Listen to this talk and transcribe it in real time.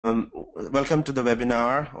Welcome to the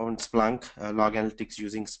webinar on Splunk, log analytics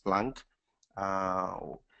using Splunk. Uh,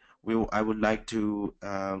 I would like to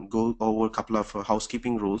go over a couple of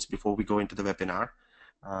housekeeping rules before we go into the webinar.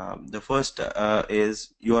 The first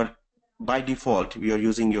is by default, we are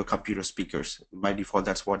using your computer speakers. By default,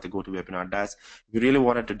 that's what the GoToWebinar does. If you really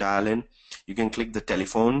wanted to dial in, you can click the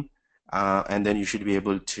telephone and then you should be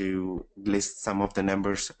able to list some of the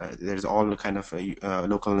numbers. There's all the kind of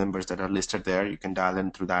local numbers that are listed there. You can dial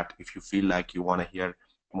in through that if you feel like you want to hear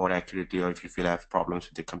more accurately or if you feel have problems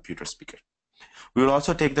with the computer speaker. We will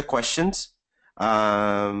also take the questions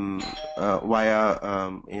via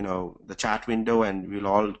the chat window, and we'll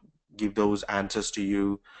all give those answers to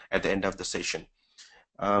you at the end of the session.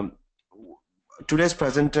 Today's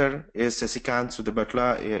presenter is Sasikant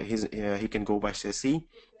Sudabatla. He can go by Sasi.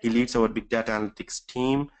 He leads our big data analytics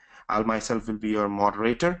team. I myself will be your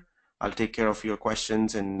moderator. I'll take care of your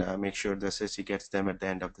questions and make sure that Sasi gets them at the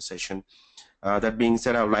end of the session. That being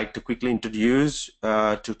said, I would like to quickly introduce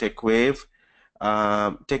to Techwave.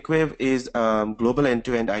 Techwave is a global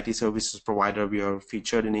end-to-end IT services provider. We are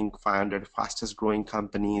featured in Inc. 500 fastest growing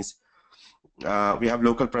companies. We have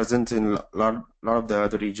local presence in a lot of the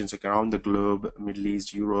other regions like around the globe, Middle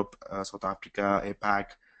East, Europe, South Africa,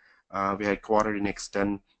 APAC. We are headquartered in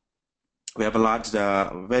Exton. We have a large,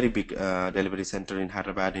 very big delivery center in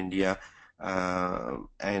Hyderabad, India,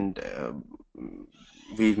 and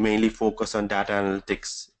we mainly focus on data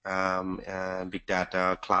analytics, big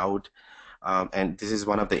data, cloud, and this is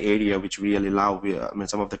one of the area which we really love.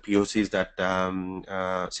 Some of the POCs that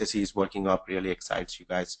Sesi is working up really excites you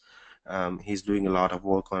guys. He's doing a lot of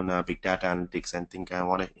work on big data analytics, and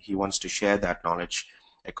he wants to share that knowledge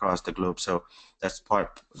across the globe. So that's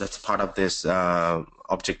part of this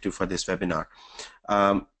objective for this webinar.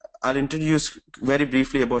 I'll introduce very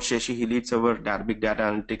briefly about Shashi. He leads our big data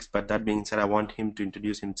analytics, but that being said, I want him to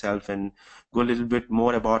introduce himself and go a little bit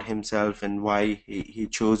more about himself and why he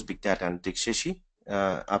chose big data analytics. Shashi,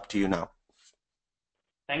 up to you now.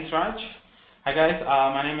 Thanks, Raj. Hi guys,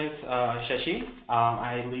 my name is Shashi.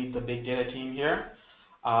 I lead the big data team here.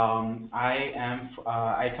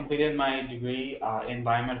 I completed my degree in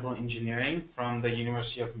biomedical engineering from the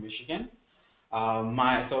University of Michigan.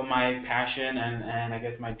 My passion and I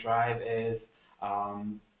guess my drive is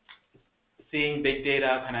seeing big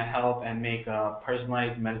data kind of help and make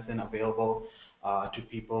personalized medicine available to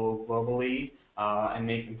people globally and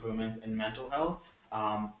make improvements in mental health.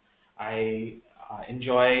 I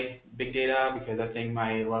enjoy big data because I think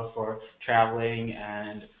my love for traveling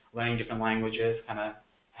and learning different languages kind of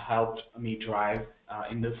helped me drive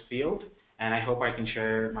in this field, and I hope I can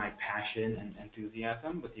share my passion and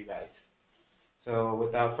enthusiasm with you guys. So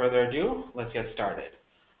without further ado, let's get started.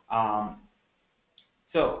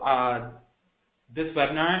 This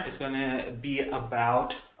webinar is going to be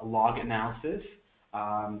about log analysis,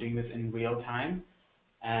 doing this in real time,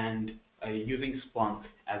 and using Splunk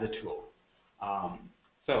as a tool.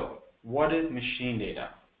 So what is machine data?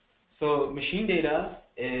 So machine data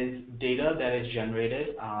is data that is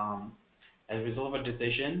generated as a result of a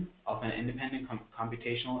decision of an independent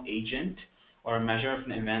computational agent or a measure of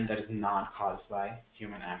an event that is not caused by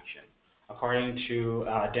human action, according to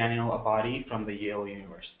Daniel Abadi from the Yale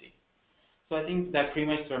University. So I think that pretty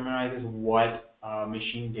much summarizes what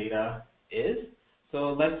machine data is.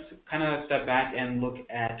 So let's kind of step back and look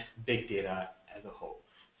at big data as a whole.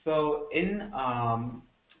 So in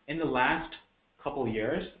the last couple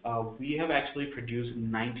years, we have actually produced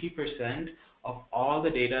 90% of all the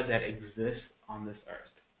data that exists on this earth.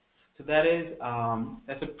 So that is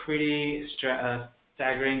that's a pretty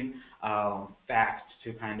staggering fact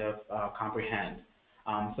to kind of comprehend.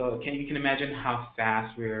 So you can imagine how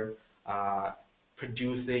fast we're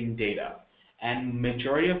producing data, and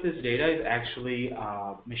majority of this data is actually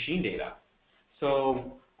machine data.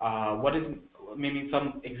 So what is maybe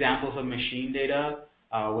some examples of machine data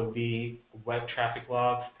would be web traffic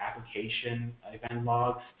logs, application event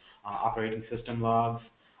logs, operating system logs,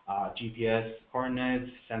 GPS coordinates,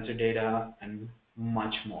 sensor data, and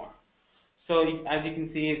much more. So as you can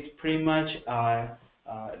see, it's pretty much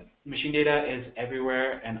machine data is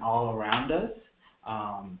everywhere and all around us.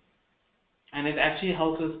 And it actually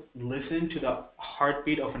helps us listen to the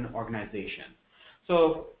heartbeat of an organization.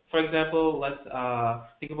 So for example, let's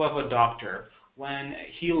think about a doctor. When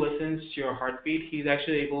he listens to your heartbeat, he's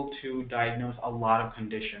actually able to diagnose a lot of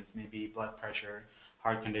conditions, maybe blood pressure,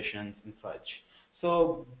 heart conditions, and such.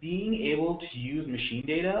 So being able to use machine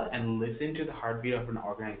data and listen to the heartbeat of an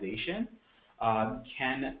organization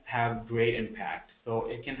can have great impact. So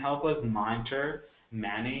it can help us monitor,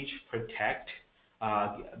 manage, protect,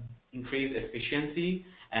 increase efficiency,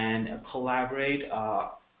 and collaborate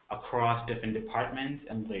across different departments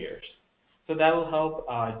and layers. So that will help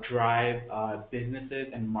drive businesses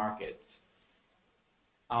and markets.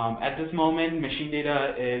 At this moment, machine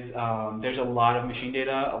data is, there's a lot of machine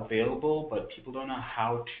data available, but people don't know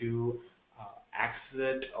how to access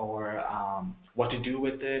it or what to do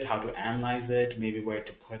with it, how to analyze it, maybe where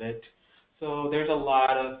to put it. So there's a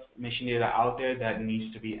lot of machine data out there that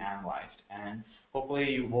needs to be analyzed, and hopefully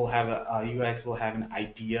you guys will have an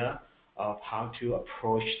idea of how to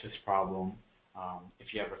approach this problem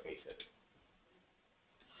if you ever face it.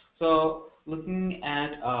 So looking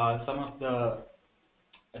at some of the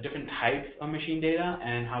different types of machine data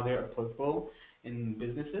and how they're applicable in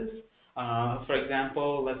businesses. For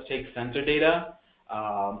example, let's take sensor data.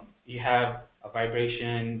 You have a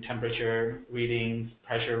vibration, temperature readings,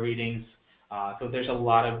 pressure readings. So there's a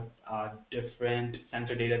lot of different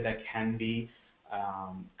sensor data that can be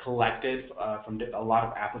collected from a lot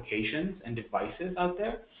of applications and devices out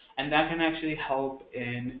there, and that can actually help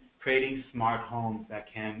in creating smart homes that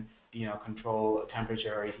can, control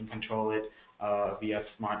temperature. You can control it via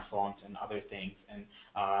smartphones and other things.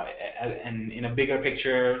 And in a bigger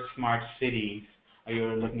picture, smart cities,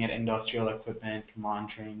 you're looking at industrial equipment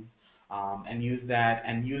monitoring, and use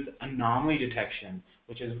anomaly detection,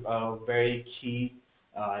 which is a very key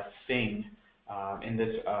thing in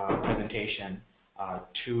this presentation,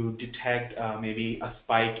 to detect maybe a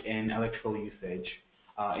spike in electrical usage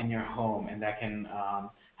in your home, and that can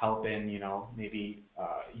help in, maybe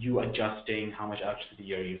you adjusting how much electricity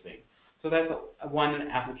you're using. So that's one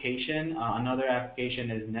application. Another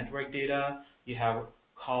application is network data. You have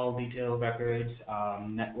call detail records,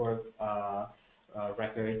 network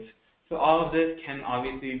records. So all of this can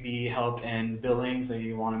obviously be helped in billing, so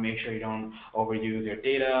you want to make sure you don't overuse your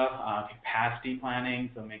data, capacity planning,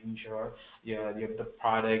 so making sure the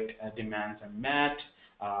product demands are met,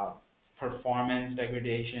 performance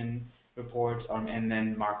degradation reports, and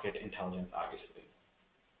then market intelligence, obviously.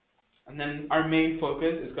 And then our main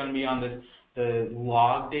focus is going to be on the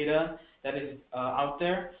log data that is out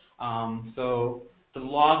there. So the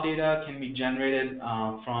log data can be generated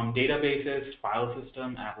from databases, file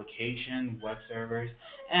system, application, web servers,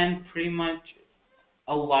 and pretty much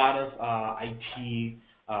a lot of IT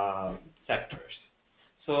sectors.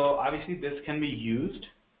 So obviously this can be used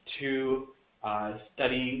to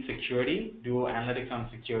study security, do analytics on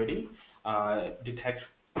security, detect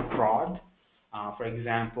fraud. For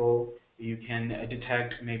example, you can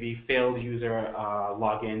detect maybe failed user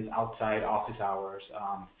logins outside office hours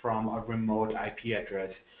from a remote IP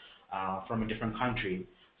address from a different country.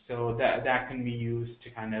 So that can be used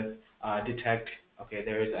to kind of detect, okay,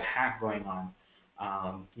 there is a hack going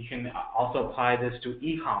on. You can also apply this to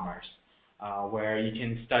e-commerce, where you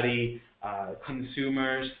can study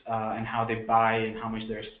consumers and how they buy and how much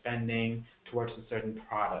they're spending towards a certain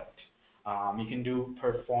product. You can do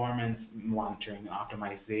performance monitoring,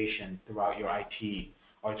 optimization throughout your IT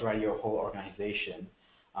or throughout your whole organization,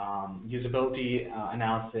 usability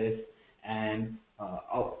analysis, and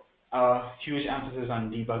a huge emphasis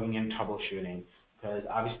on debugging and troubleshooting, because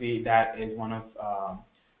obviously that is one of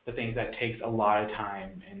the things that takes a lot of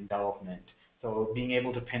time in development. So being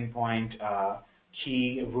able to pinpoint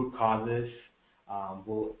key root causes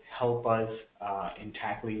will help us in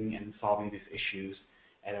tackling and solving these issues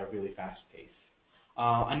at a really fast pace.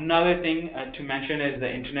 Another thing to mention is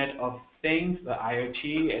the Internet of Things, the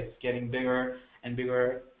IoT. It's getting bigger and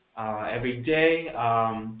bigger every day.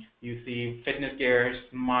 You see fitness gears,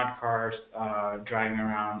 smart cars driving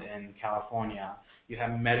around in California. You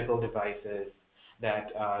have medical devices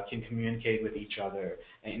that can communicate with each other.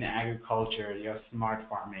 In agriculture, you have smart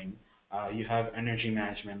farming. You have energy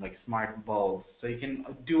management like smart bulbs. So you can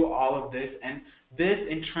do all of this, and this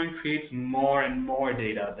in turn creates more and more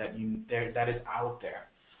data that is out there.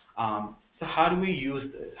 So how do we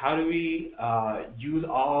use this? How do we use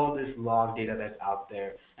all this log data that's out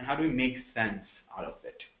there, and how do we make sense out of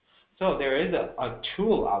it? So there is a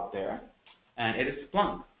tool out there, and it is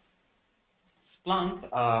Splunk.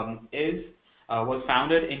 Splunk was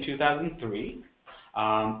founded in 2003.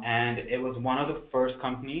 And it was one of the first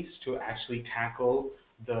companies to actually tackle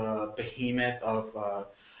the behemoth of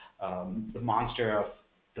the monster of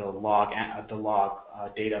the log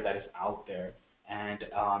data that is out there. And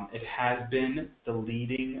it has been the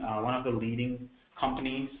leading one of the leading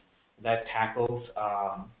companies that tackles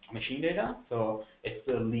machine data. So it's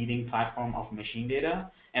the leading platform of machine data.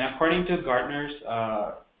 And according to Gartner's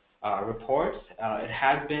reports, it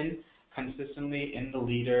has been consistently in the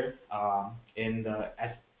leader in the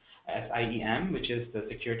SIEM, which is the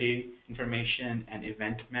Security Information and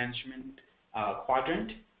Event Management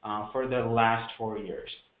quadrant for the last 4 years.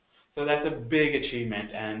 So that's a big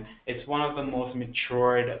achievement, and it's one of the most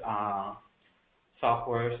matured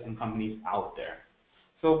softwares and companies out there.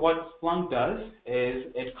 So what Splunk does is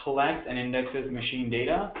it collects and indexes machine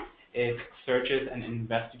data. It searches and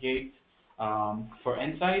investigates for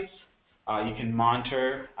insights. You can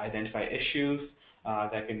monitor, identify issues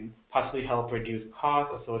that can possibly help reduce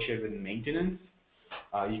costs associated with maintenance.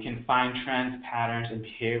 You can find trends, patterns, and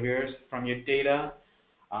behaviors from your data,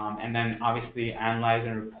 and then obviously analyze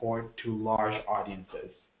and report to large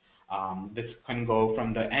audiences. This can go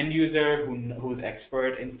from the end user who's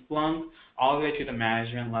expert in Splunk all the way to the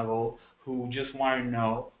management level who just want to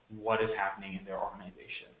know what is happening in their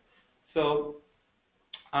organization. So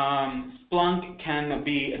Splunk can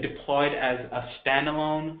be deployed as a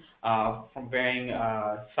standalone from varying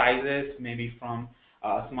sizes, maybe from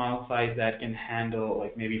a small size that can handle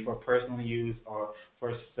like maybe for personal use or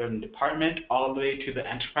for a certain department, all the way to the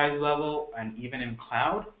enterprise level and even in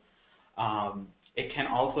cloud. It can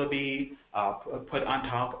also be put on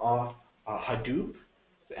top of Hadoop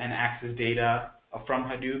and access data from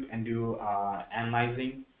Hadoop and do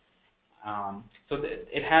analyzing. So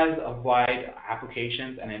it has a wide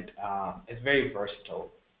applications and it's very versatile.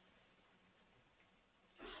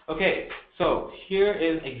 Okay, so here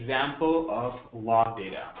is example of log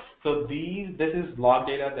data. So this is log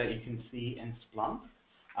data that you can see in Splunk.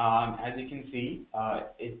 As you can see,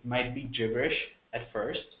 it might be gibberish at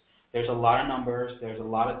first. There's a lot of numbers, there's a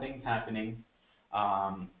lot of things happening,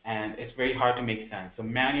 and it's very hard to make sense. So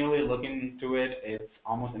manually looking through it, it's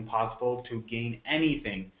almost impossible to gain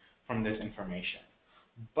anything from this information.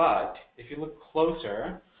 But if you look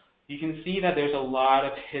closer, you can see that there's a lot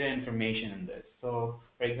of hidden information in this. So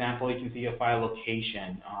for example, you can see a file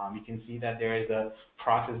location. You can see that there is a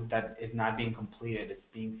process that is not being completed, it's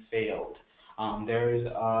being failed. There is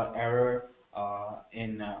an error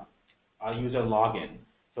in a user login.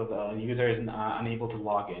 So the user is unable to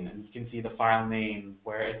log in, and you can see the file name,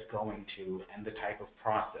 where it's going to, and the type of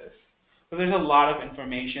process. So there's a lot of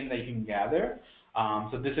information that you can gather.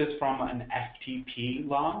 So this is from an FTP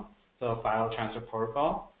log, so a file transfer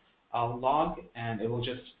protocol log, and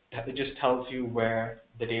it just tells you where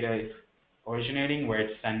the data is originating, where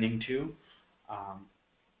it's sending to.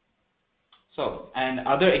 And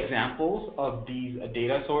other examples of these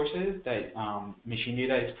data sources that machine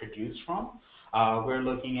data is produced from, we're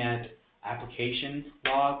looking at application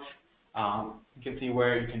logs. You can see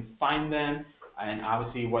where you can find them, and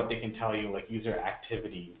obviously what they can tell you, like user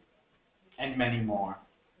activity, and many more.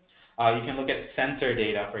 You can look at sensor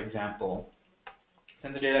data, for example.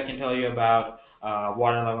 Sensor data can tell you about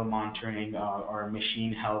water level monitoring or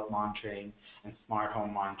machine health monitoring and smart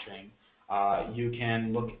home monitoring. You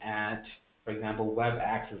can look at, for example, web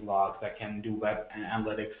access logs that can do web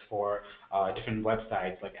analytics for different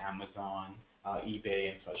websites like Amazon,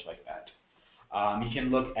 eBay, and such like that. You can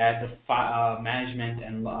look at the management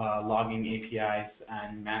and logging APIs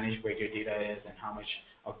and manage where your data is and how much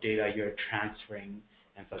of data you're transferring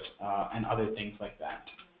and such, and other things like that.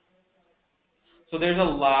 So there's a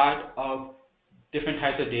lot of different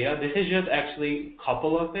types of data. This is just actually a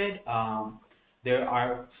couple of it. There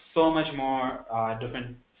are so much more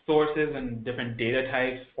different sources and different data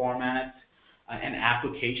types, formats, and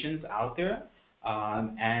applications out there,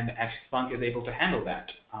 and actually Splunk is able to handle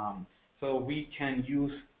that. So we can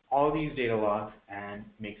use all these data logs and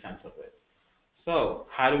make sense of it. So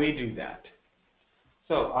how do we do that?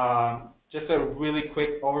 So just a really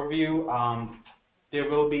quick overview. There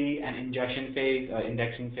will be an ingestion phase,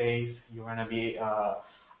 indexing phase. You're going to be,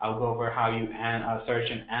 I'll go over how you search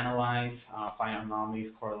and analyze, find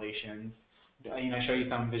anomalies, correlations, show you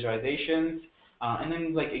some visualizations, and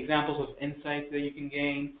then like examples of insights that you can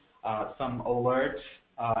gain, some alerts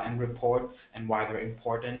and reports and why they're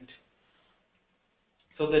important.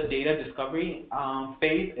 So the data discovery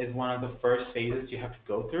phase is one of the first phases you have to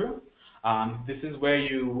go through. This is where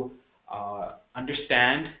you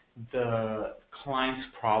understand the client's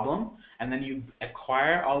problem, and then you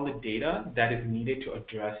acquire all the data that is needed to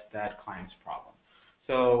address that client's problem.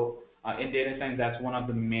 So in data science, that's one of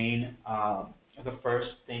the main, the first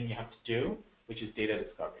thing you have to do, which is data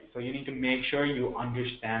discovery. So you need to make sure you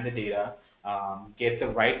understand the data, get the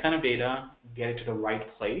right kind of data, get it to the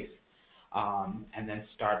right place, and then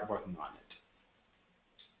start working on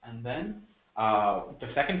it. And then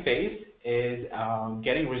the second phase is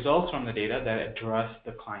getting results from the data that address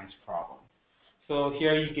the client's problem. So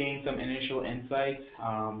here you gain some initial insights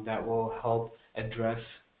that will help address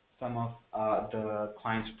some of the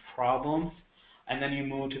client's problems. And then you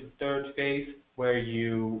move to the third phase where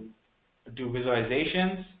you do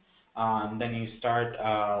visualizations Then you start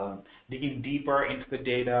digging deeper into the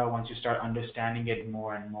data once you start understanding it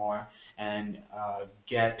more and more, and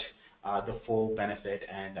get the full benefit,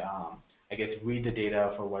 and I guess read the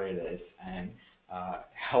data for what it is, and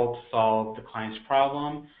help solve the client's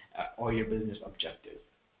problem or your business objective.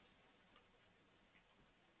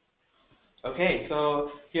 Okay,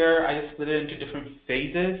 so here I just split it into different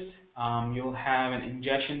phases. You'll have an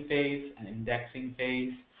ingestion phase, an indexing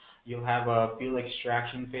phase. You'll have a field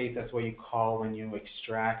extraction phase. That's what you call when you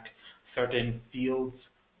extract certain fields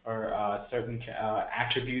or certain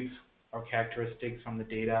attributes or characteristics from the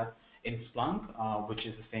data in Splunk, which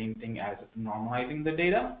is the same thing as normalizing the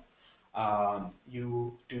data.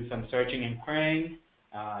 You do some searching and querying,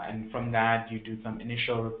 and from that you do some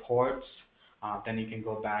initial reports. Then you can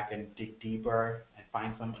go back and dig deeper and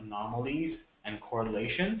find some anomalies and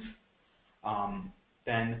correlations.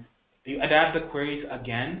 Then you adapt the queries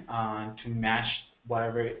again to match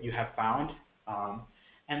whatever you have found,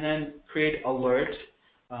 and then create alerts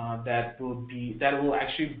that will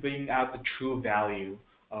actually bring out the true value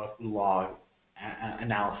of log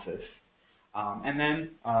analysis. And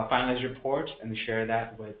then finalize reports and share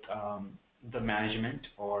that with the management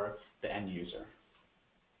or the end user.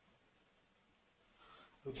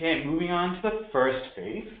 Okay, moving on to the first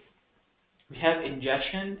phase, we have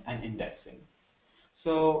ingestion and indexing.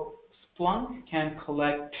 So Splunk can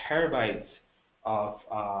collect terabytes of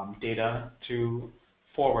data through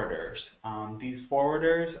forwarders. These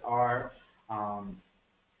forwarders are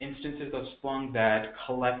instances of Splunk that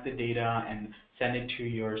collect the data and send it to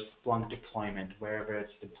your Splunk deployment, wherever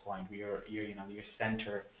it's deployed, your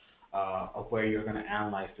center of where you're going to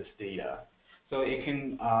analyze this data. So it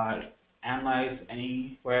can analyze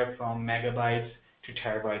anywhere from megabytes to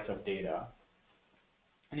terabytes of data.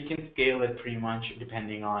 And you can scale it pretty much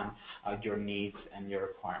depending on your needs and your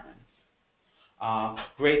requirements.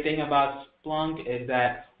 Great thing about Splunk is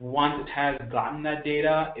that once it has gotten that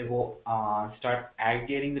data, it will start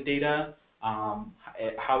aggregating the data.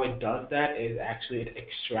 How it does that is actually it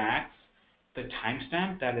extracts the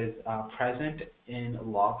timestamp that is present in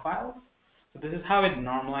log files. So this is how it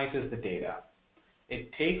normalizes the data. It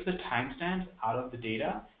takes the timestamps out of the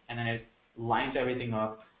data, and then it lines everything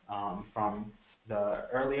up from the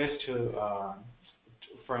earliest to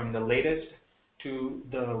from the latest to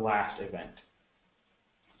the last event.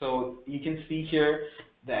 So you can see here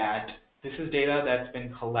that this is data that's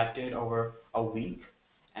been collected over a week,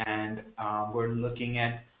 and we're looking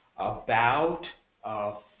at about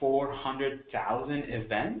 400,000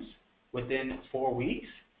 events within 4 weeks,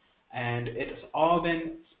 and it's all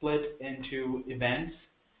been split into events,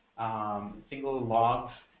 single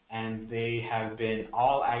logs, and they have been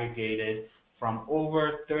all aggregated from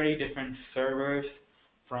over 30 different servers,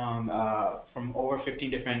 from over 15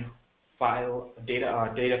 different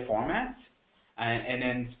data formats, and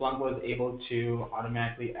then Splunk was able to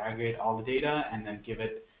automatically aggregate all the data and then give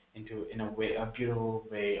it in a beautiful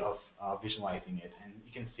way of visualizing it. And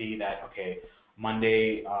you can see that, okay,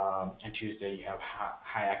 Monday and Tuesday you have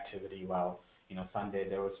high activity, while Sunday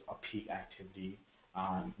there was a peak activity,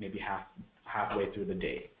 maybe halfway through the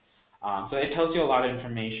day. So it tells you a lot of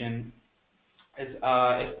information. It's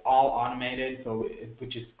all automated,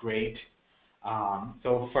 which is great.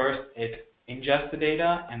 So first it ingests the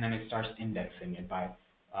data, and then it starts indexing it by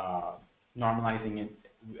normalizing it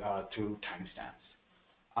through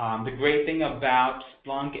timestamps. The great thing about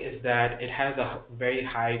Splunk is that it has a very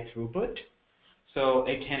high throughput, so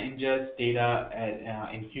it can ingest data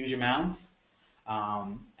in huge amounts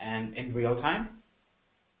and in real time,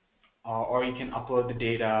 or you can upload the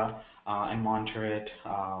data and monitor it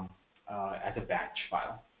as a batch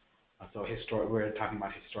file. So we're talking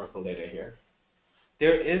about historical data here.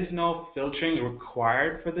 There is no filtering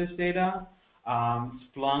required for this data.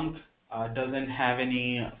 Splunk doesn't have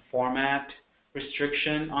any format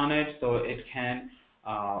restriction on it, so it can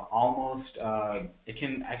it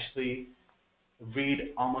can actually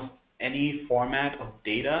read almost any format of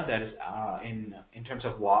data that is in terms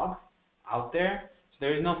of log out there. So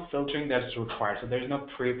there is no filtering that's required. So there's no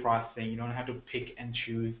pre-processing. You don't have to pick and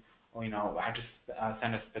choose, or have to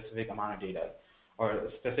send a specific amount of data or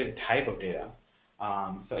a specific type of data.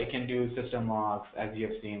 So it can do system logs, as you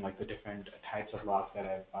have seen, like the different types of logs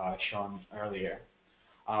that I've shown earlier.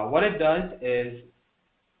 What it does is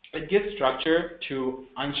it gives structure to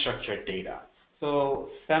unstructured data. So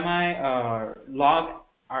logs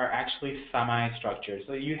are actually semi-structured.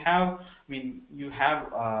 So you have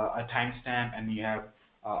a timestamp, and you have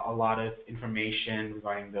a lot of information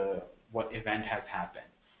regarding what event has happened.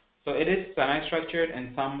 So it is semi-structured,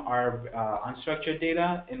 and some are unstructured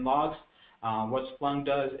data in logs. What Splunk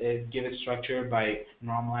does is give it structure by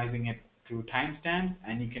normalizing it through timestamps,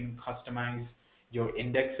 and you can customize your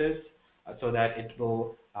indexes so that it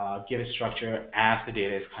will give it structure as the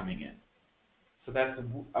data is coming in. So that's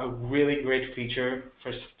a really great feature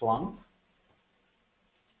for Splunk.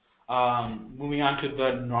 Moving on to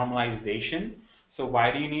the normalization. So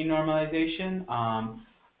why do you need normalization?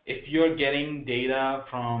 If you're getting data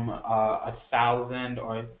from 1,000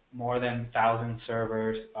 or more than 1,000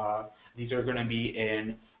 servers, these are going to be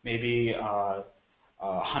in maybe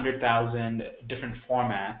 100,000 different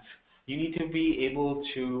formats. You need to be able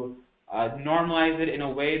to normalize it in a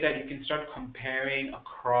way that you can start comparing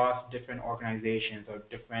across different organizations or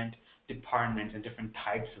different departments and different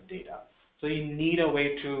types of data. So you need a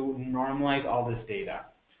way to normalize all this data.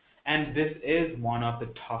 And this is one of the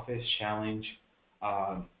toughest challenge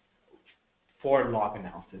for log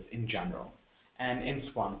analysis in general, and in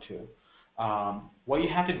Splunk too. What you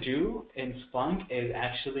have to do in Splunk is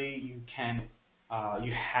actually you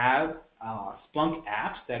have Splunk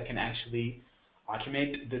apps that can actually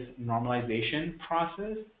automate this normalization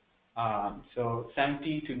process. So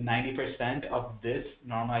 70 to 90% of this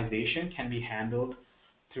normalization can be handled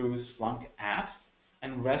through Splunk apps,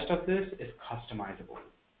 and rest of this is customizable.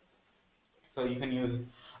 So you can use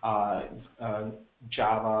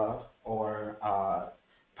Java or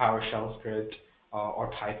PowerShell script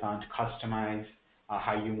or Python to customize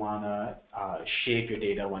how you want to shape your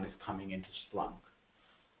data when it's coming into Splunk.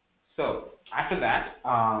 So after that,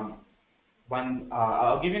 I'll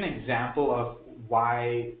give you an example of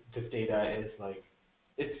why this data is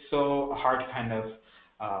it's so hard to kind of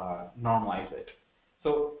normalize it.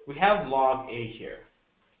 So we have log A here.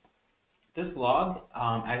 This log,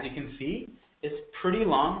 as you can see, is pretty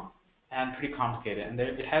long and pretty complicated, and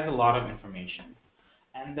it has a lot of information.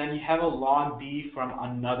 And then you have a log B from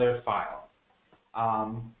another file.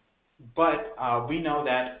 But we know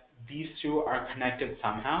that these two are connected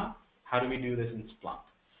somehow. How do we do this in Splunk?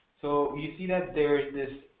 So you see that there is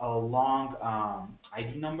this long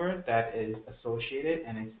ID number that is associated,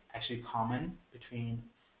 and it's actually common between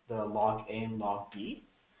the log A and log B.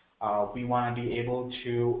 We want to be able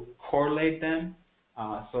to correlate them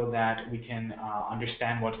so that we can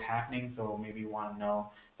understand what's happening. So maybe we want to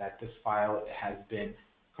know that this file has been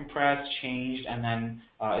compressed, changed, and then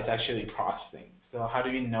it's actually processing. So how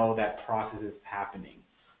do we know that process is happening?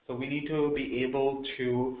 So we need to be able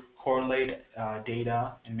to correlate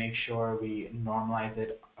data and make sure we normalize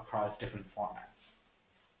it across different formats.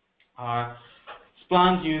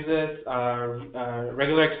 Splunk uses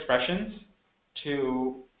regular expressions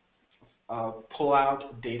to pull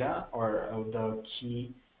out data or the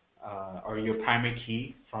key or your primary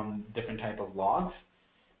key from different type of logs.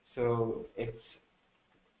 So it's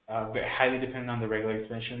highly dependent on the regular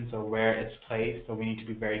expression, so where it's placed. So we need to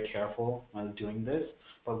be very careful when doing this.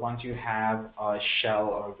 But once you have a shell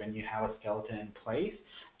or when you have a skeleton in place,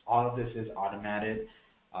 all of this is automated.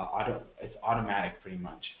 It's automatic pretty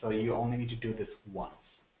much. So you only need to do this once.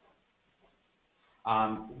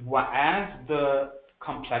 As the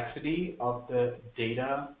complexity of the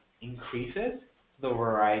data increases, the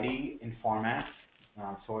variety in formats,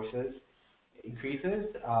 sources increases,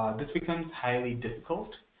 this becomes highly difficult.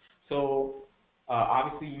 So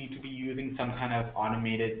obviously you need to be using some kind of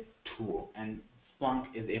automated tool, and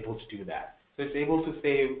Splunk is able to do that. So it's able to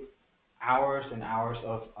save hours and hours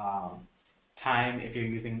of time if you're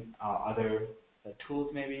using other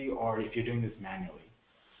tools maybe, or if you're doing this manually.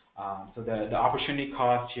 So the opportunity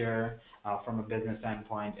cost here from a business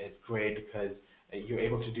standpoint is great because you're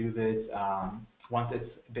able to do this once it's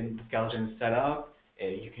been the skeleton set up.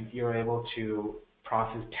 You're able to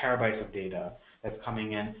process terabytes of data that's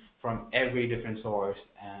coming in from every different source,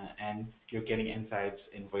 and you're getting insights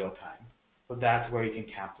in real time. So that's where you can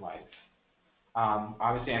capitalize.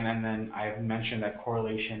 Obviously, and then I've mentioned that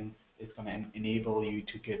correlation is going to enable you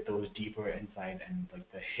to get those deeper insights and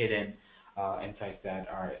like the hidden insights that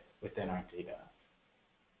are within our data.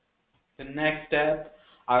 The next step,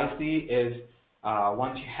 obviously, is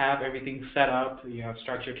once you have everything set up, you have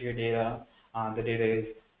structure to your data, the data is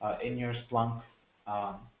in your Splunk,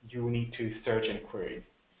 you need to search and query.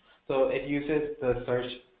 So it uses the search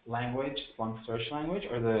language, Splunk search language,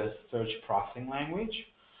 or the search processing language,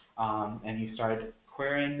 and you start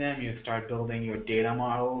querying them, you start building your data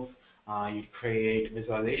models, you create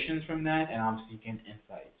visualizations from that, and obviously you get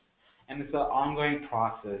insights. And it's an ongoing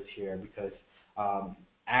process here because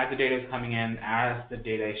as the data is coming in, as the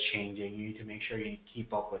data is changing, you need to make sure you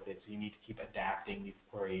keep up with it. So you need to keep adapting these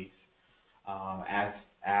queries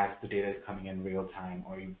as the data is coming in real time,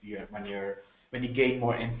 or when you gain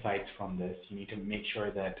more insights from this, you need to make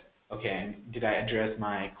sure that okay, and did I address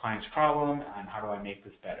my client's problem, and how do I make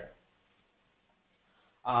this better?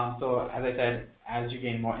 So as I said, as you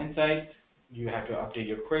gain more insights, you have to update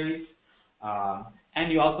your queries. And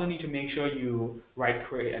you also need to make sure you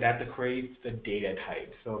adapt the query to the data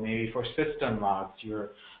type. So maybe for system logs,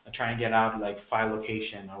 you're trying to get out like file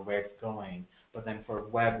location or where it's going. But then for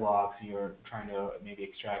web logs, you're trying to maybe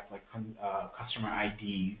extract like customer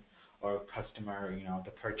ID or customer,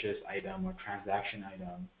 the purchase item or transaction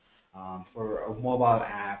item. For mobile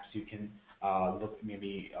apps, you can look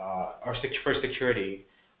maybe, for security,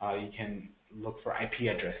 you can look for IP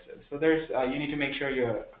addresses. So there's you need to make sure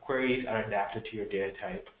your queries are adapted to your data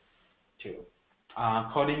type too.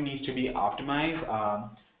 Coding needs to be optimized.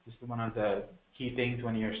 This is one of the key things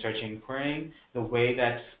when you're searching and querying. The way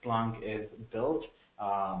that Splunk is built,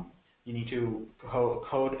 you need to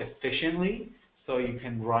code efficiently so you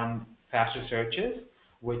can run faster searches,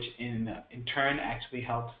 which in turn actually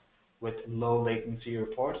helps with low latency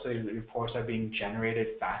reports. So the reports are being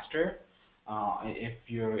generated faster. If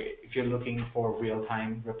you're looking for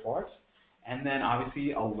real-time reports, and then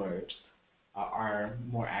obviously alerts are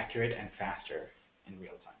more accurate and faster in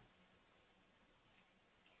real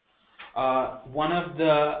time. One of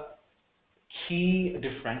the key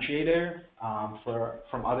differentiator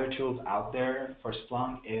from other tools out there for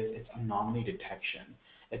Splunk is its anomaly detection.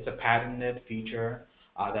 It's a patented feature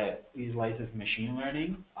that utilizes machine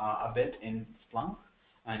learning a bit in Splunk,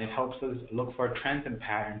 and it helps us look for trends and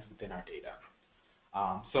patterns within our data.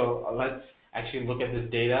 So let's actually look at this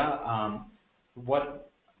data.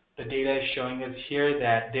 What the data is showing us here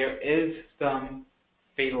that there is some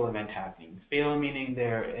fatal event happening. Fatal meaning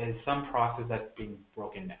there is some process that's being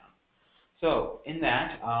broken down. So in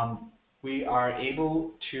that, we are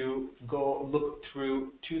able to go look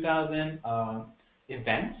through 2,000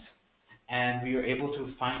 events, and we are able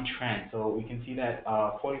to find trends. So we can see that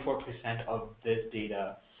 44% of this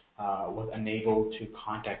data was unable to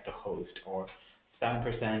contact the host, or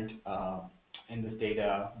 7% in this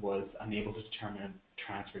data was unable to determine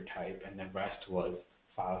transfer type, and the rest was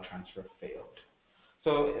file transfer failed.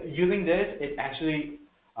 So using this, it actually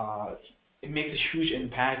it makes a huge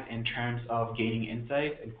impact in terms of gaining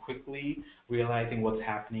insights and quickly realizing what's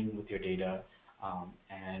happening with your data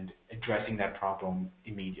and addressing that problem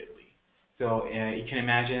immediately. So you can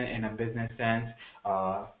imagine in a business sense,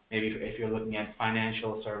 maybe if you're looking at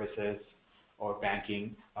financial services or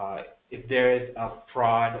banking, if there is a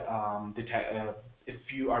fraud if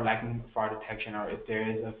you are lacking fraud detection, or if there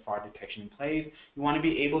is a fraud detection in place, you want to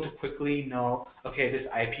be able to quickly know, okay, this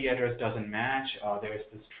IP address doesn't match. There's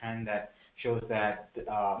this trend that shows that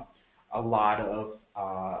a lot of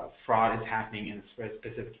fraud is happening in a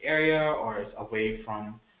specific area, or it's away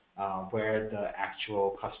from where the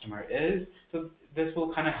actual customer is. So this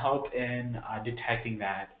will kind of help in detecting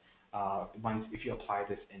that if you apply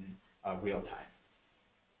this in real time.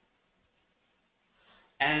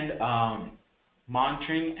 And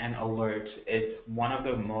monitoring and alerts is one of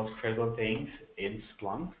the most critical things in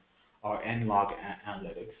Splunk or in log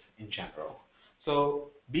analytics in general. So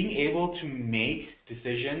being able to make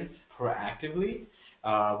decisions proactively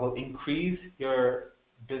will increase your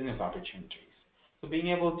business opportunities. So being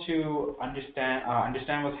able to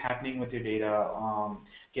understand what's happening with your data,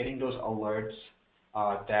 getting those alerts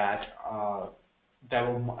that are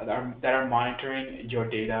monitoring your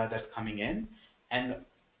data that's coming in, and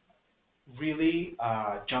really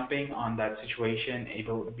jumping on that situation,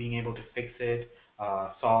 being able to fix it,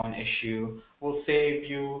 solve an issue, will save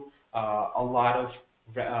you a lot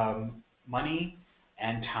of money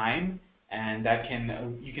and time, and that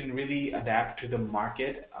you can really adapt to the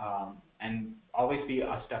market and always be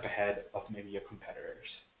a step ahead of maybe your competitors.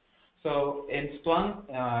 So in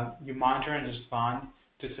Splunk, you monitor and respond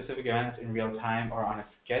to specific events in real time or on a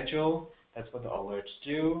schedule. That's what the alerts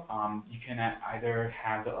do. You can either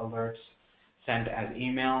have the alerts sent as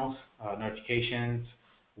emails, notifications,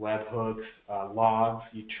 webhooks, logs.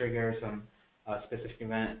 You trigger some specific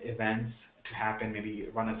events to happen. Maybe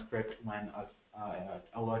run a script when an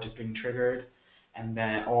alert is being triggered, and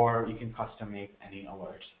then, or you can custom make any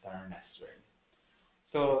alerts that are necessary.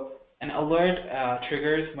 So an alert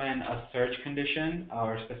triggers when a search condition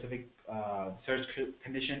or a specific search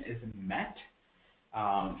condition is met.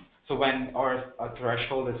 So when a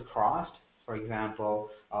threshold is crossed, for example,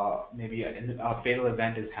 maybe a fatal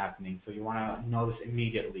event is happening, so you want to know this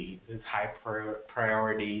immediately. This is high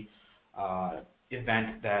priority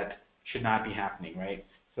event that should not be happening, right?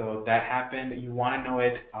 So that happened, you want to know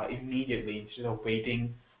it immediately instead of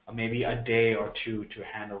waiting maybe a day or two to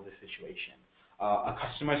handle the situation. A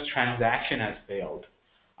customer's transaction has failed.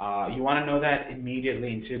 You want to know that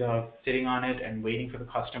immediately instead of sitting on it and waiting for the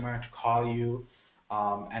customer to call you,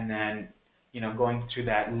 and then going through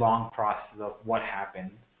that long process of what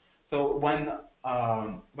happened. So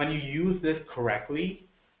when you use this correctly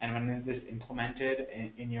and when this is implemented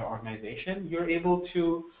in your organization, you're able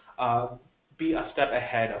to be a step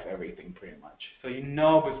ahead of everything pretty much. So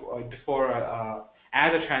before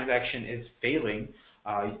as a transaction is failing,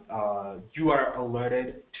 you are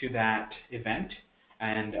alerted to that event,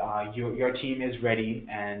 and your team is ready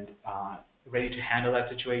and ready to handle that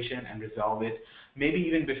situation and resolve it, maybe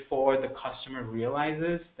even before the customer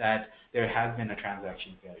realizes that there has been a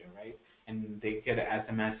transaction failure, right? And they get an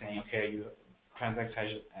SMS saying, okay, your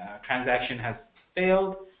transaction has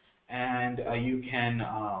failed, and you can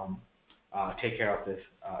take care of this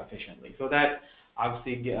efficiently. So that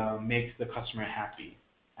obviously makes the customer happy,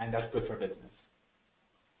 and that's good for business.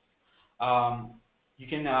 You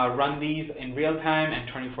can run these in real time and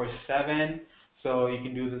 24/7. So you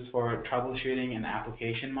can do this for troubleshooting and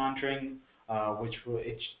application monitoring,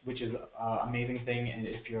 which is an amazing thing. And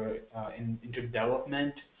if you're into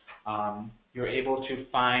development, you're able to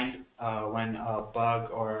find when a bug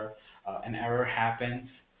or an error happens.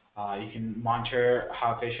 You can monitor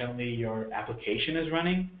how efficiently your application is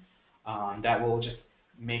running. That will just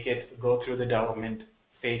make it go through the development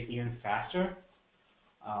phase even faster.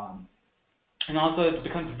 And also, it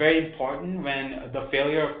becomes very important when the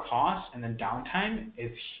failure of cost and then downtime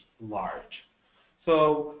is large.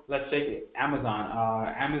 So let's say Amazon.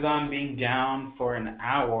 Amazon being down for an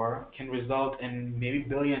hour can result in maybe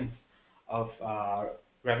billions of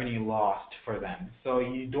revenue lost for them. So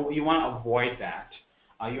you want to avoid that.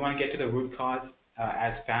 You want to get to the root cause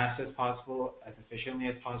as fast as possible, as efficiently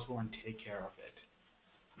as possible, and take care of it.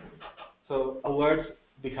 So alerts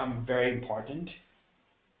become very important.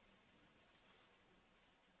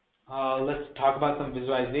 Let's talk about some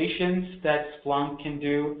visualizations that Splunk can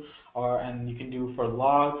do, and you can do for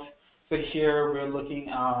logs. So here we're looking,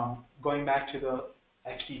 going back to the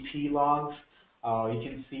XGP logs. You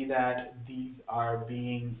can see that these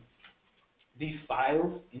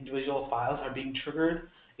files, individual files, are being triggered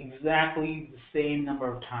exactly the same number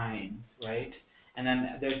of times, right? And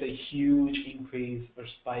then there's a huge increase or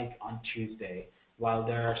spike on Tuesday, while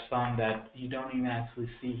there are some that you don't even actually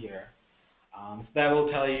see here. So that will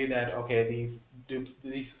tell you that, okay,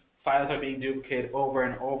 these files are being duplicated over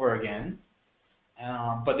and over again,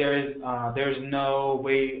 but there's no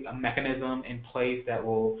a mechanism in place that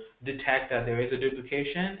will detect that there is a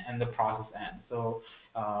duplication and the process ends. So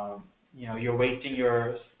you're wasting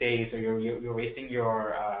your space, or you're wasting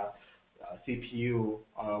your CPU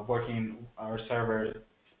working, or server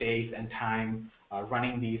space and time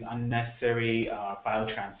running these unnecessary file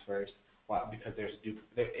transfers, because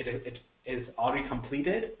it is already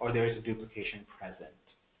completed or there is a duplication present.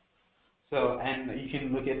 So, and you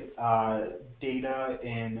can look at data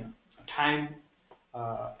in time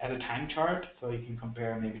as a time chart, so you can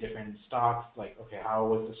compare maybe different stocks, like, okay, how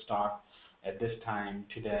was the stock at this time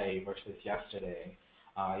today versus yesterday.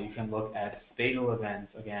 You can look at fatal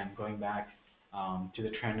events, again, going back to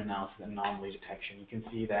the trend analysis and anomaly detection. You can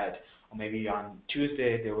see that maybe on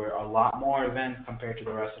Tuesday there were a lot more events compared to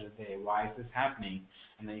the rest of the day. Why is this happening?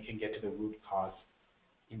 And then you can get to the root cause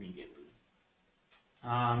immediately.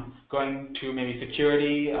 Going to maybe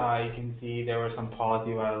security, you can see there were some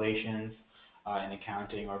policy violations in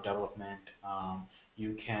accounting or development.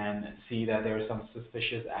 You can see that there is some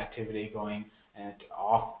suspicious activity going at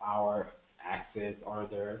off-hour access, or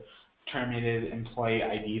their terminated employee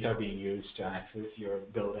IDs are being used to access your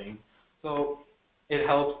building. So it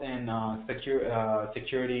helps in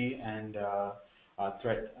security and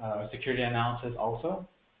threat security analysis also.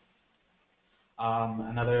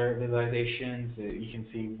 Another visualization, so you can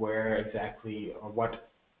see where exactly, or what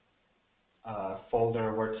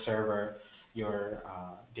folder, what server your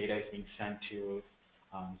data is being sent to.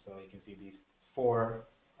 So you can see these 4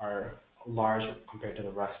 are large compared to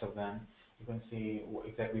the rest of them. You can see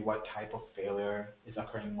exactly what type of failure is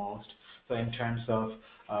occurring most. So in terms of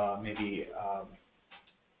maybe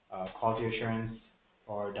quality assurance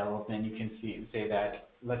or development, you can say that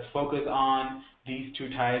let's focus on these 2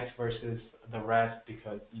 types versus the rest,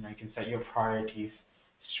 because you can set your priorities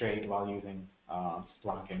straight while using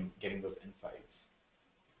Splunk and getting those insights.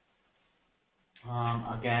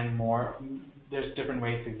 Again, there's different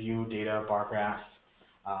ways to view data bar graphs.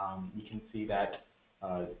 You can see that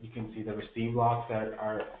you can see the receive logs that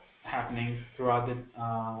are happening throughout the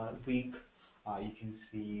week. You can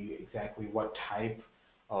see exactly what type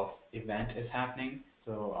of event is happening.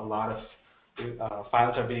 So a lot of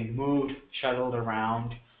files are being moved, shuttled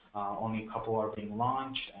around. Only a couple are being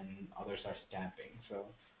launched, and others are stamping. So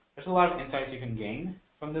There's a lot of insights you can gain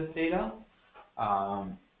from this data.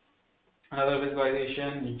 Um, Another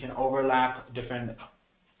visualization, you can overlap different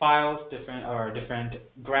files, different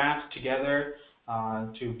graphs together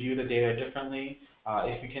to view the data differently.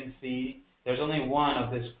 If you can see, there's only one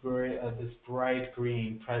of this bright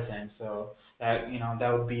green present, so that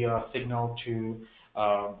would be a signal to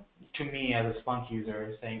me as a Splunk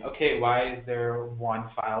user saying, okay, why is there one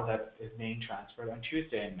file that is being transferred on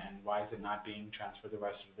Tuesday, and why is it not being transferred the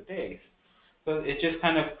rest of the days? So it just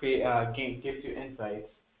kind of gives you insights,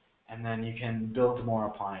 and then you can build more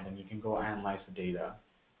upon it, and you can go analyze the data.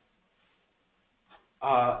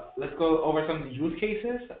 Let's go over some use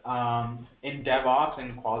cases. In DevOps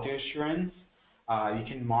and quality assurance, you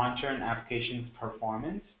can monitor an application's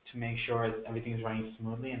performance to make sure everything is running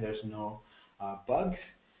smoothly and there's no bugs.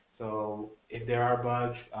 So if there are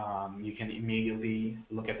bugs, you can immediately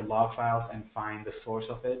look at the log files and find the source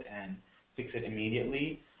of it and fix it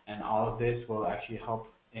immediately. And all of this will actually help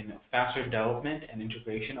in faster development and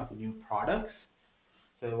integration of new products.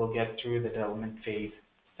 So it will get through the development phase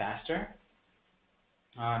faster.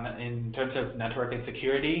 In terms of network and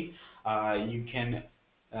security, you can,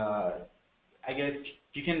 I guess,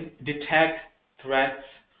 you can detect threats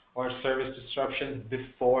or service disruptions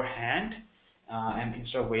beforehand, and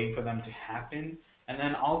instead of waiting for them to happen. And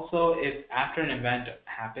then also, if after an event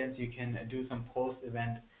happens, you can do some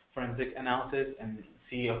post-event forensic analysis and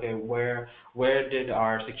see, okay, where did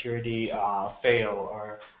our security fail,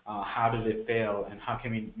 or how did it fail, and how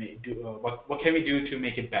can we do what can we do to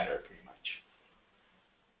make it better, pretty much.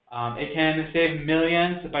 It can save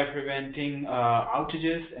millions by preventing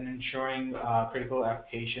outages and ensuring critical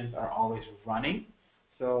applications are always running.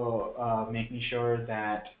 So making sure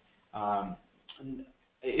that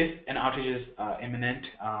if an outage is imminent,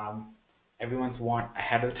 everyone's warned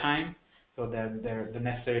ahead of time so that the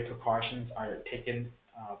necessary precautions are taken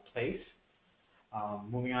place.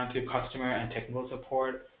 Moving on to customer and technical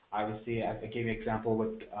support, obviously I gave you an example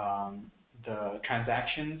with the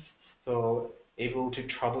transactions. So able to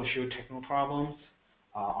troubleshoot technical problems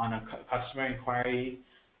on a customer inquiry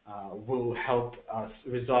will help us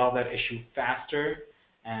resolve that issue faster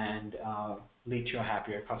and lead to a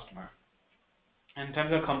happier customer. In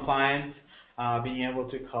terms of compliance, being able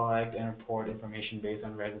to collect and report information based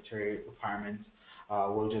on regulatory requirements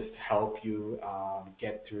will just help you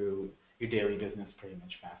get through your daily business pretty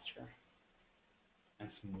much faster and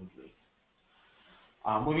smoothly.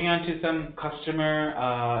 Moving on to some customer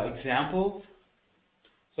examples.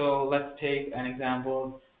 So let's take an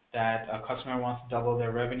example that a customer wants to double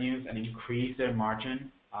their revenues and increase their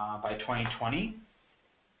margin by 2020.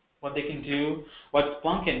 What they can do, what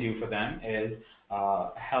Splunk can do for them is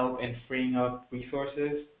help in freeing up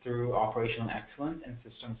resources through operational excellence and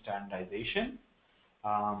system standardization.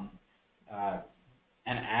 An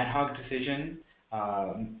ad hoc decision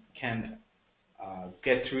can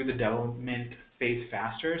get through the development phase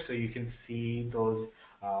faster, so you can see those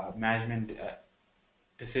management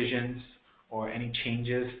decisions or any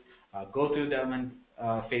changes go through the development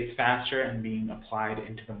phase faster and being applied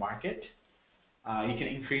into the market. You can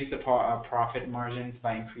increase the profit margins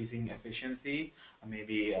by increasing efficiency,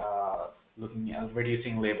 maybe looking at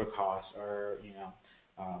reducing labor costs, or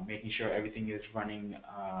making sure everything is running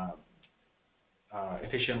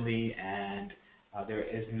efficiently and there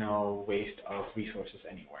is no waste of resources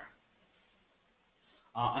anywhere.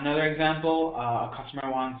 Another example, a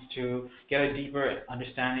customer wants to get a deeper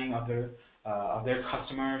understanding of their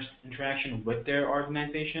customers' interaction with their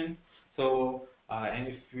organization. So, and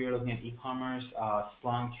if we're looking at e-commerce,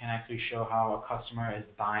 Splunk can actually show how a customer is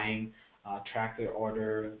buying, track their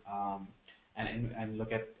order, and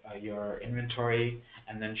look at your inventory,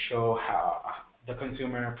 and then show how the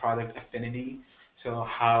consumer product affinity. So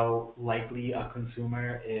how likely a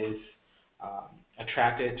consumer is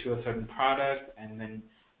attracted to a certain product, and then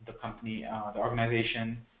the company, the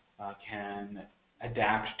organization can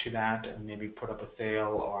adapt to that and maybe put up a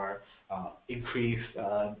sale or increase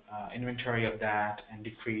inventory of that and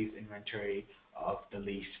decrease inventory of the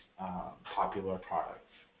least popular products.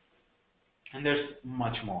 And there's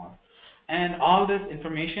much more. And all this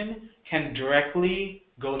information can directly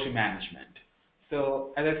go to management.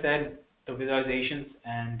 So as I said, the visualizations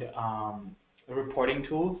and the reporting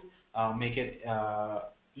tools make it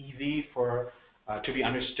easy to be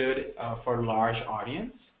understood for a large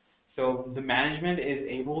audience. So the management is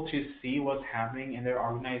able to see what's happening in their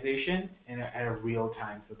organization at a real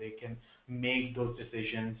time, so they can make those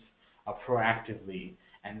decisions proactively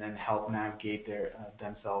and then help navigate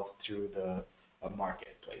themselves through the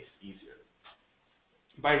marketplace easier.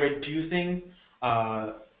 By reducing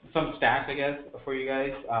some stats, I guess, for you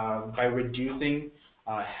guys, by reducing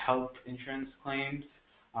health insurance claims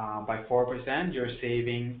by 4%, you're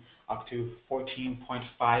saving up to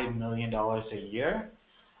 $14.5 million a year.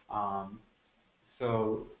 Um,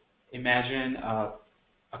 so imagine a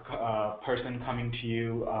person coming to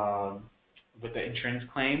you with the insurance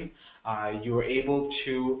claim. You are able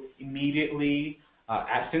to immediately,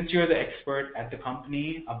 since you're the expert at the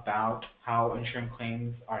company about how insurance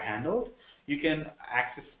claims are handled, you can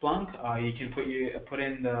access Splunk. You can put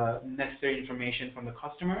in the necessary information from the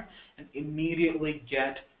customer and immediately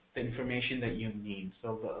get the information that you need.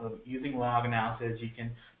 So using log analysis, you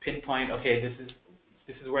can pinpoint, okay, this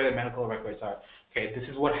is where the medical records are. Okay, this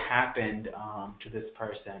is what happened to this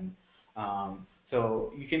person.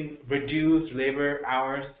 So you can reduce labor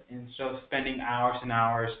hours instead of spending hours and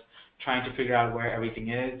hours trying to figure out where everything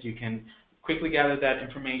is. You can quickly gather that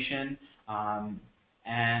information,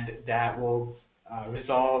 and that will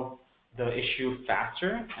resolve the issue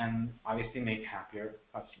faster and obviously make happier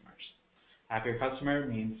customers. Happier customer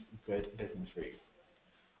means good business for you.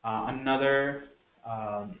 Another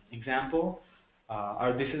example,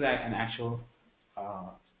 or this is an actual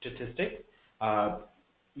statistic.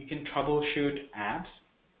 You can troubleshoot apps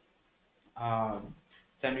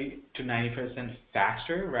 70 to 90%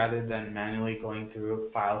 faster rather than manually going through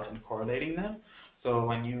files and correlating them. So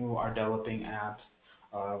when you are developing apps,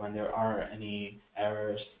 when there are any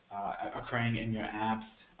errors occurring in your apps,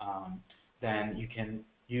 then you can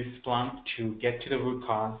use Splunk to get to the root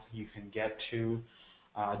cause. You can get to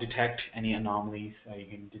detect any anomalies. You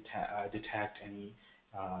can detect any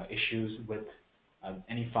issues with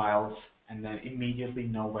any files, and then immediately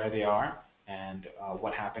know where they are and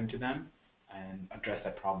what happened to them, and address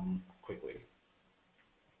that problem quickly.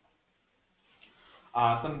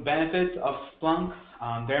 Some benefits of Splunk.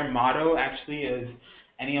 Their motto actually is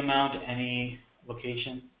any amount, any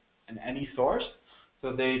location, and any source.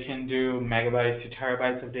 So they can do megabytes to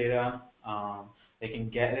terabytes of data. They can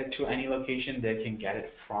get it to any location. They can get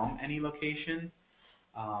it from any location.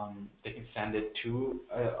 They can send it to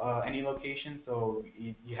any location. So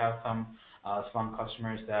you have some Splunk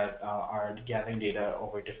customers that are gathering data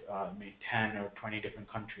over maybe 10 or 20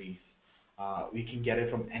 different countries. We can get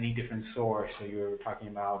it from any different source. So you're talking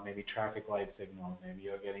about maybe traffic light signals. Maybe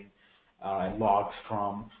you're getting logs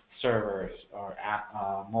from servers or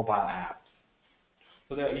mobile apps.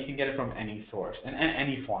 So that you can get it from any source and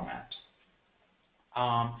any format.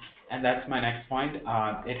 And that's my next point.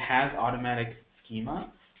 It has automatic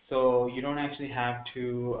schema, so you don't actually have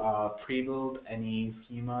to pre-build any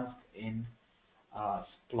schemas in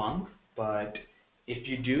Splunk, but if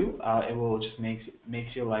you do, it will just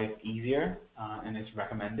makes your life easier, and it's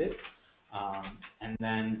recommended. And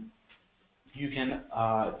then you can,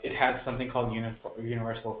 it has something called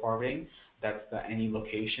universal forwarding. That's the any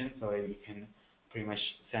location, so you can pretty much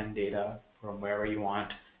send data from wherever you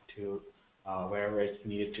want to wherever it's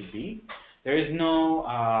needed to be. There is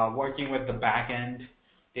no working with the backend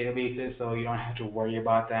databases, so you don't have to worry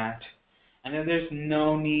about that. And then there's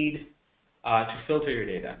no need to filter your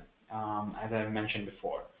data, as I mentioned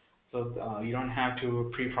before. So you don't have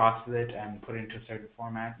to pre-process it and put it into a certain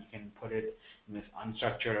format. You can put it in this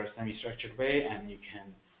unstructured or semi-structured way, and you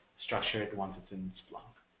can structure it once it's in Splunk.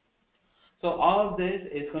 So all of this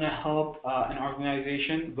is going to help an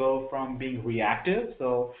organization go from being reactive,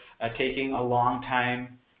 so taking a long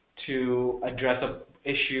time to address an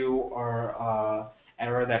issue or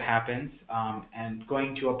error that happens, and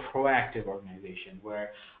going to a proactive organization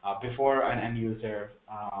where before an end user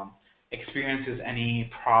experiences any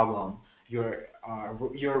problem, you're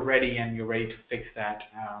ready and you're ready to fix that.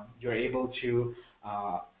 You're able to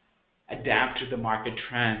adapt to the market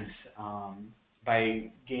trends by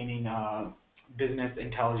gaining business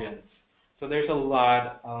intelligence. So there's a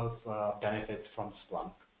lot of benefits from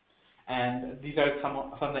Splunk. And these are some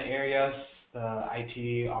of the areas: the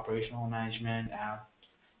IT, operational management, app,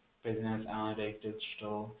 business, analytics,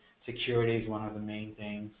 digital, security is one of the main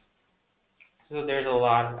things. So there's a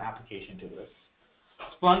lot of application to this.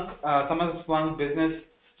 Splunk, some of the Splunk business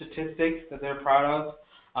statistics that they're proud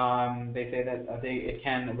of, they say that it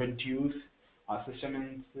can reduce system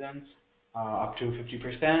incidents up to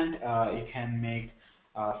 50%. It can make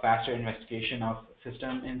faster investigation of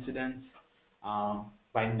system incidents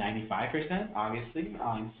by 95%, obviously.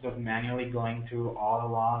 Instead of manually going through all the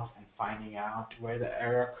logs and finding out where the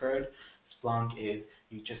error occurred, Splunk is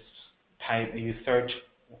you just you search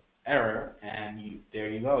error, and there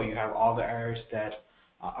you go. You have all the errors that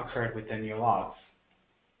occurred within your logs.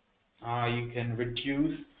 You can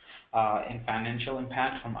reduce in financial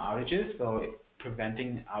impact from outages, so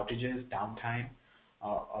preventing outages, downtime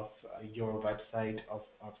of your website,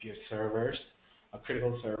 of your servers,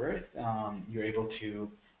 critical servers, you're able to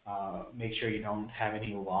make sure you don't have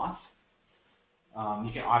any loss.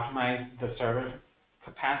 You can optimize the server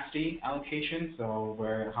capacity allocation, so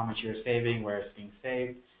how much you're saving, where it's being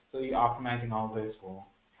saved. So you optimizing all this will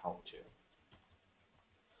help too.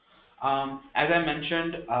 As I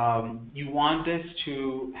mentioned, you want this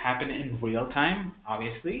to happen in real time,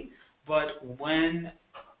 obviously, but when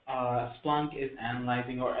Splunk is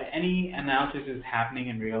analyzing or any analysis is happening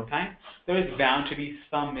in real time, there is bound to be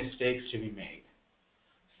some mistakes to be made.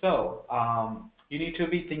 So you need to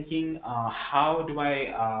be thinking, how do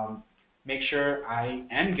I make sure I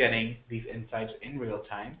am getting these insights in real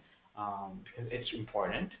time, because it's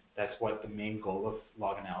important. That's what the main goal of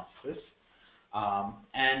log analysis.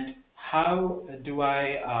 And how do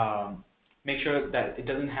I make sure that it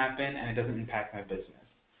doesn't happen and it doesn't impact my business?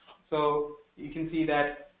 So you can see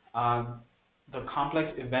that the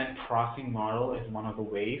complex event processing model is one of the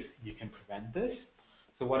ways you can prevent this.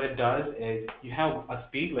 So what it does is you have a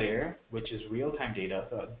speed layer, which is real-time data.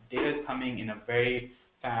 So data is coming in a very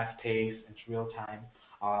fast pace, it's real-time.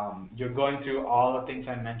 You're going through all the things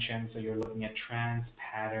I mentioned, so you're looking at trends,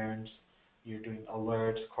 patterns, you're doing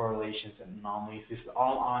alerts, correlations, and anomalies. This is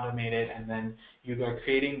all automated, and then you are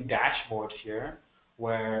creating dashboards here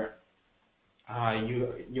where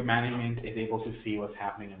your management is able to see what's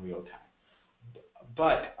happening in real time.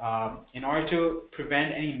 But in order to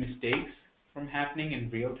prevent any mistakes from happening in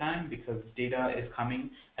real time, because data is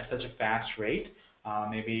coming at such a fast rate,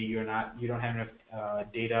 maybe you don't have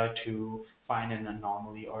enough data to find an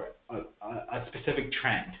anomaly or a specific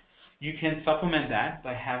trend. You can supplement that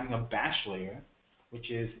by having a batch layer, which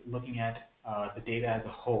is looking at the data as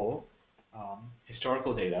a whole,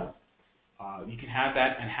 historical data. You can have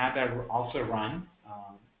that and have that also run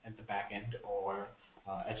at the back end or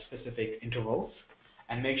at specific intervals,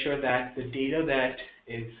 and make sure that the data that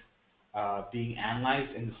is being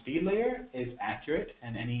analyzed in the speed layer is accurate,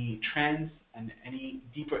 and any trends and any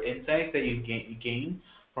deeper insights that you gain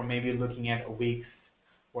from maybe looking at a week's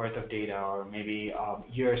worth of data or maybe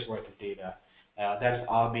years worth of data, that's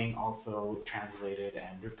all being also translated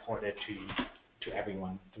and reported to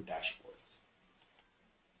everyone through dashboards.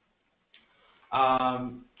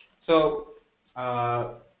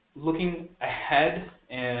 Looking ahead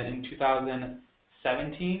in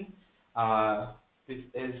 2017, this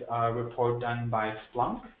is a report done by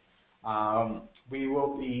Splunk. We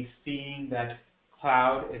will be seeing that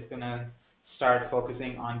cloud is going to start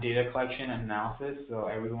focusing on data collection and analysis, so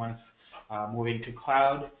everyone's moving to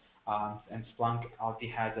cloud, and Splunk already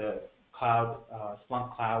has a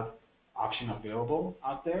Splunk Cloud option available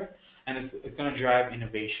out there, and it's going to drive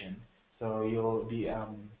innovation. So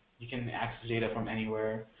you can access data from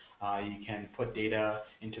anywhere. You can put data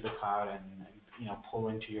into the cloud and pull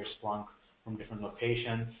into your Splunk from different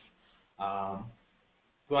locations.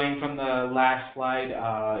 Going from the last slide,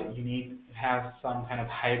 you need to have some kind of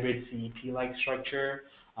hybrid CEP-like structure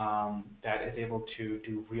that is able to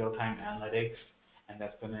do real-time analytics, and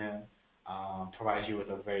that's going to provide you with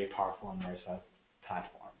a very powerful and versatile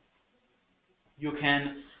platform. You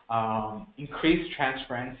can increase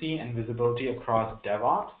transparency and visibility across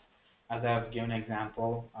DevOps, as I've given an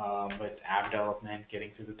example with app development,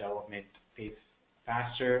 getting through the development phase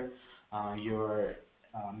faster, your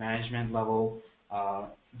management level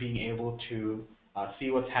being able to see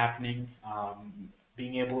what's happening,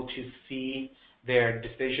 being able to see their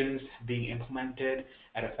decisions being implemented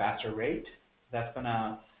at a faster rate. That's going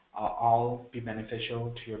to all be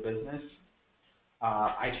beneficial to your business.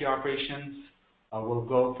 IT operations will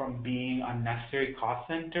go from being a necessary cost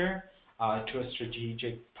center to a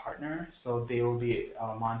strategic partner. So they will be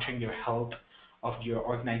monitoring your health of your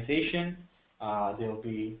organization. They'll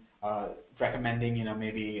be recommending,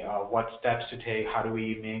 maybe what steps to take. How do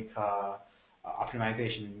we make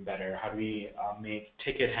optimization better? How do we make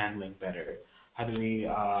ticket handling better? How do we?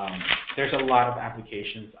 There's a lot of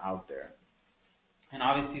applications out there, and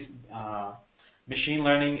obviously, machine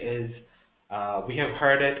learning is. We have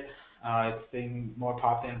heard it. It's being more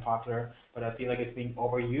popular and popular, but I feel like it's being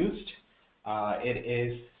overused. It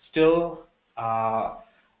is still, I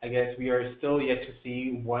guess we are still yet to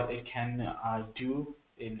see what it can do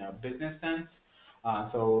in a business sense.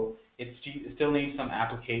 So it still needs some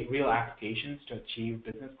real applications to achieve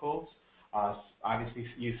business goals. Obviously,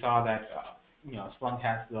 you saw that Splunk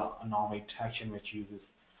has the anomaly detection, which uses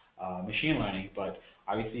machine learning, but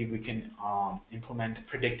obviously we can implement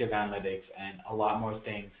predictive analytics and a lot more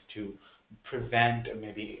things to prevent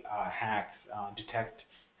maybe hacks, detect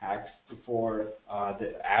hacks before as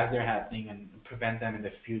they're happening, and prevent them in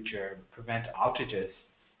the future, prevent outages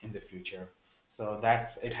in the future. So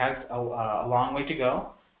it has a long way to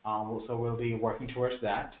go, So we'll be working towards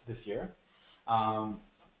that this year. Um,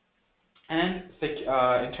 and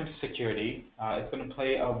in terms of security, it's going to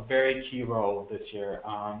play a very key role this year.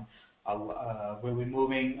 We'll be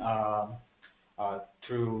moving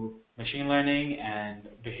through machine learning and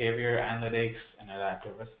behavior analytics and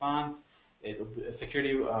adaptive response. The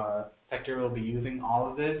security sector will be using all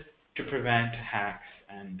of this to prevent hacks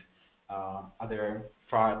and other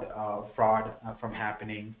fraud from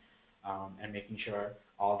happening, and making sure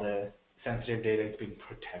all the sensitive data is being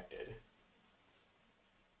protected.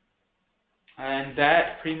 And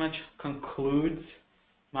that pretty much concludes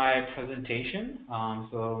my presentation.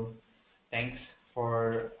 So thanks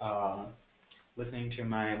for listening to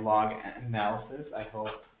my log analysis. I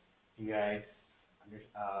hope you guys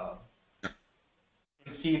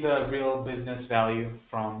can see the real business value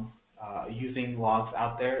from using logs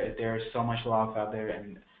out there. There's so much logs out there,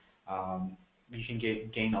 and you can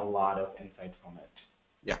gain a lot of insight from it.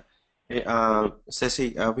 Yeah. Hey,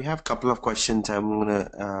 Ceci, we have a couple of questions. I'm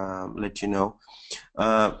gonna let you know.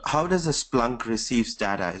 How does the Splunk receives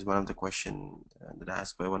data is one of the questions that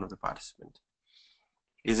asked by one of the participants.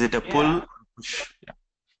 Is it a pull or push?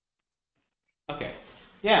 Yeah. Okay.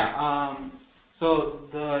 Yeah. So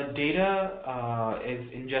the data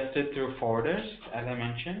is ingested through forwarders, as I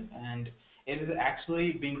mentioned, and it is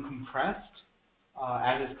actually being compressed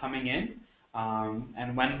as it's coming in.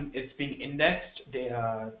 And when it's being indexed,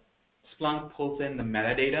 Splunk pulls in the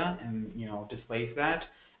metadata and displays that,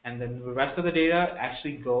 and then the rest of the data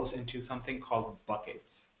actually goes into something called buckets.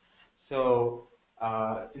 So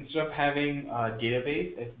instead of having a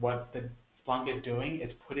database, what the Splunk is doing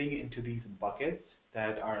is putting into these buckets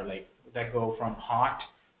that are that go from hot,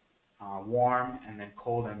 warm, and then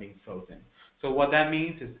cold and being frozen. So what that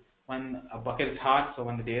means is when a bucket is hot, so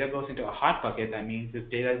when the data goes into a hot bucket, that means this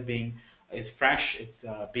data is fresh,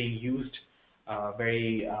 it's being used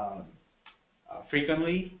very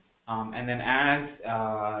frequently, and then as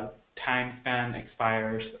time span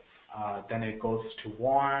expires, then it goes to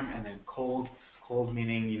warm and then cold. Cold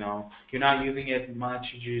meaning you're not using it much,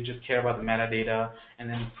 you just care about the metadata, and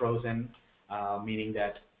then frozen meaning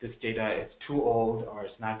that this data is too old or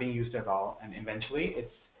it's not being used at all, and eventually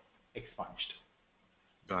it's expunged.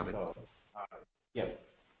 Got it. So, yeah.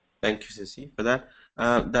 Thank you, Ceci, for that.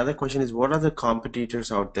 The other question is, what are the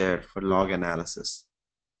competitors out there for log analysis?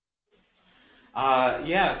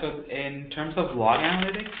 Yeah, so in terms of log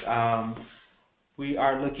analytics, we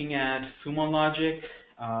are looking at Sumo Logic.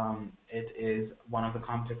 It is one of the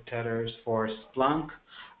competitors for Splunk.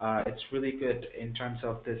 It's really good in terms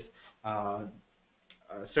of this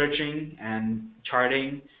searching and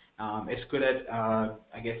charting. It's good at,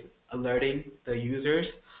 I guess, alerting the users.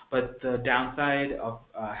 But the downside of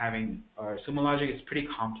having Sumo Logic is pretty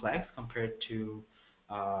complex compared to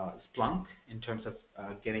Splunk in terms of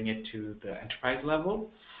getting it to the enterprise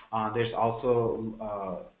level. There's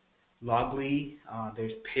also Loggly,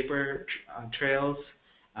 there's paper trails,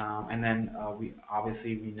 and then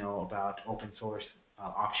we know about open source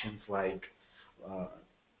options like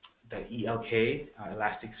the ELK,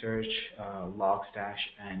 Elasticsearch, Logstash,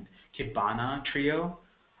 and Kibana Trio.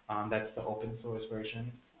 That's the open source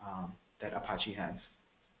version that Apache has.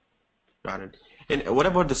 Got it. And what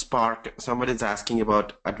about the Spark? Somebody's asking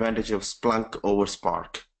about advantage of Splunk over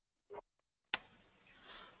Spark.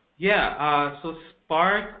 Yeah, so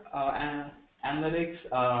Spark analytics,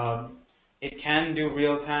 it can do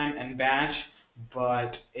real time and batch,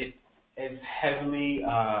 but it is heavily,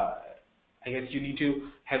 I guess you need to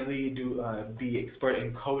heavily be expert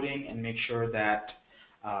in coding and make sure that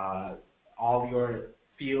all your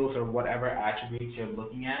fields or whatever attributes you're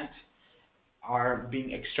looking at are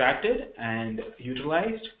being extracted and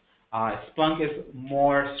utilized. Splunk is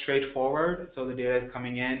more straightforward, so the data is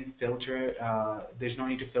coming in, there's no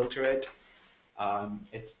need to filter it.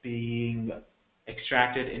 It's being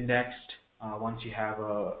extracted, indexed once you have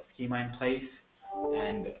a schema in place,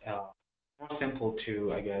 and more simple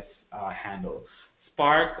to, I guess, handle.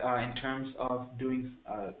 Spark, in terms of doing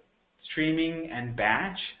streaming and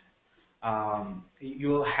batch,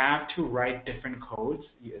 you'll have to write different codes.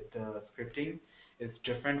 The scripting is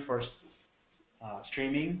different for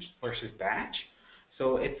streaming versus batch.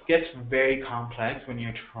 So it gets very complex when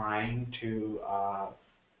you're trying to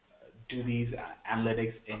do these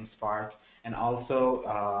analytics in Spark. And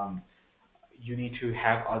also, you need to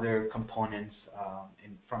have other components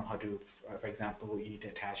from Hadoop. For example, you need to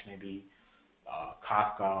attach maybe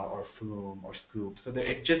Kafka or Flume or Scoop. So that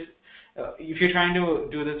it just, if you're trying to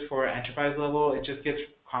do this for enterprise level, it just gets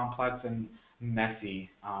complex and messy.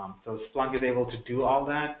 So Splunk is able to do all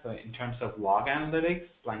that. But in terms of log analytics,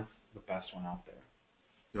 Splunk's the best one out there.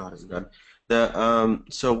 Got it. Got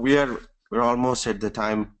it. So we're almost at the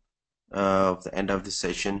time of the end of the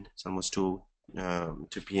session. It's almost 2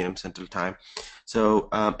 p.m. Central Time. So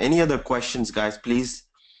any other questions, guys? Please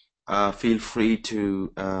feel free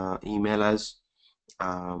to email us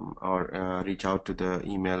or reach out to the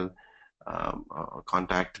email, or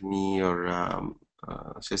contact me or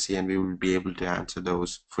Sissy, and we will be able to answer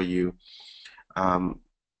those for you.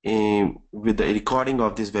 With the recording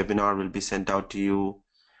of this webinar will be sent out to you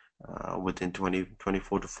within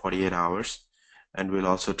 24 to 48 hours. And we'll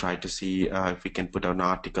also try to see if we can put an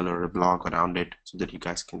article or a blog around it so that you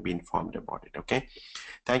guys can be informed about it. Okay.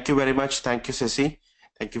 Thank you very much. Thank you, Sissy.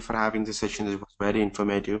 Thank you for having this session. It was very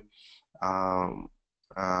informative.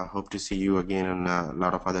 Hope to see you again on a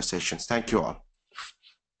lot of other sessions. Thank you all.